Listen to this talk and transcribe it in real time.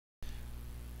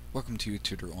Welcome to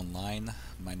Tutor Online.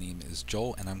 My name is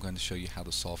Joel and I'm going to show you how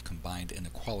to solve combined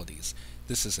inequalities.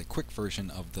 This is a quick version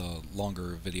of the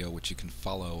longer video which you can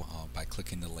follow by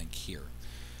clicking the link here.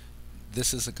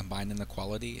 This is a combined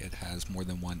inequality. It has more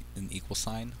than one equal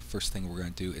sign. First thing we're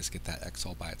going to do is get that x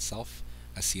all by itself.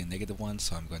 I see a negative one,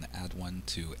 so I'm going to add one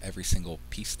to every single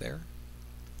piece there.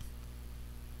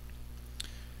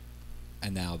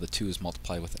 And now the 2 is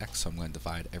multiplied with x, so I'm going to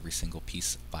divide every single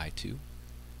piece by 2.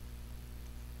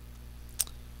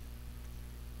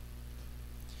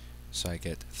 So I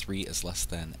get 3 is less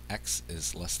than x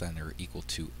is less than or equal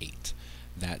to 8.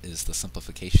 That is the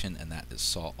simplification, and that is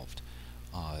solved.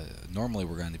 Normally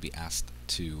we're going to be asked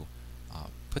to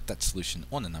put that solution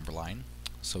on a number line.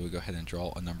 So we go ahead and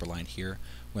draw a number line here.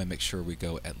 We want to make sure we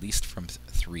go at least from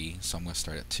 3. So I'm going to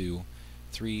start at 2,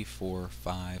 3, 4,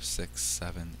 5, 6,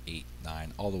 7, 8,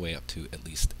 9, all the way up to at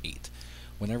least 8.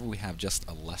 Whenever we have just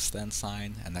a less than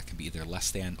sign, and that can be either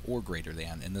less than or greater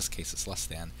than, in this case it's less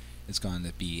than, it's going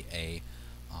to be a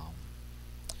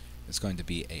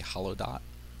hollow dot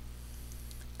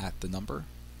at the number,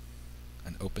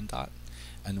 an open dot,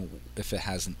 and if it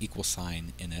has an equal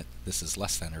sign in it, this is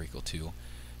less than or equal to,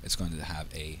 it's going to have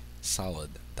a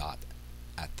solid dot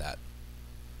at that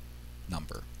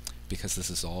number. Because this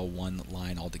is all one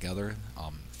line altogether,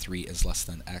 3 is less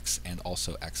than x, and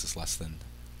also x is less than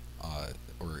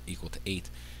or equal to 8,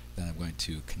 then I'm going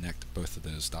to connect both of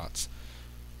those dots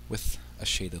with a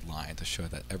shaded line to show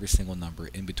that every single number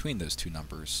in between those two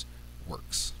numbers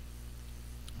works.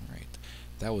 Alright,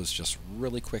 that was just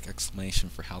really quick explanation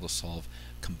for how to solve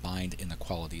combined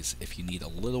inequalities. If you need a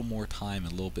little more time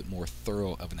and a little bit more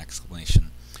thorough of an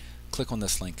explanation, click on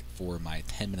this link for my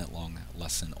 10-minute long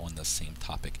lesson on the same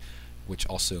topic, which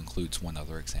also includes one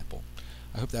other example.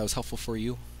 I hope that was helpful for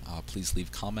you. Please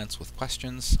leave comments with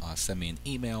questions, send me an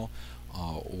email,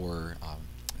 or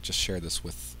just share this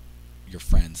with your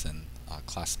friends and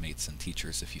classmates and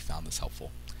teachers if you found this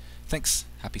helpful. Thanks.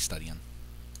 Happy studying.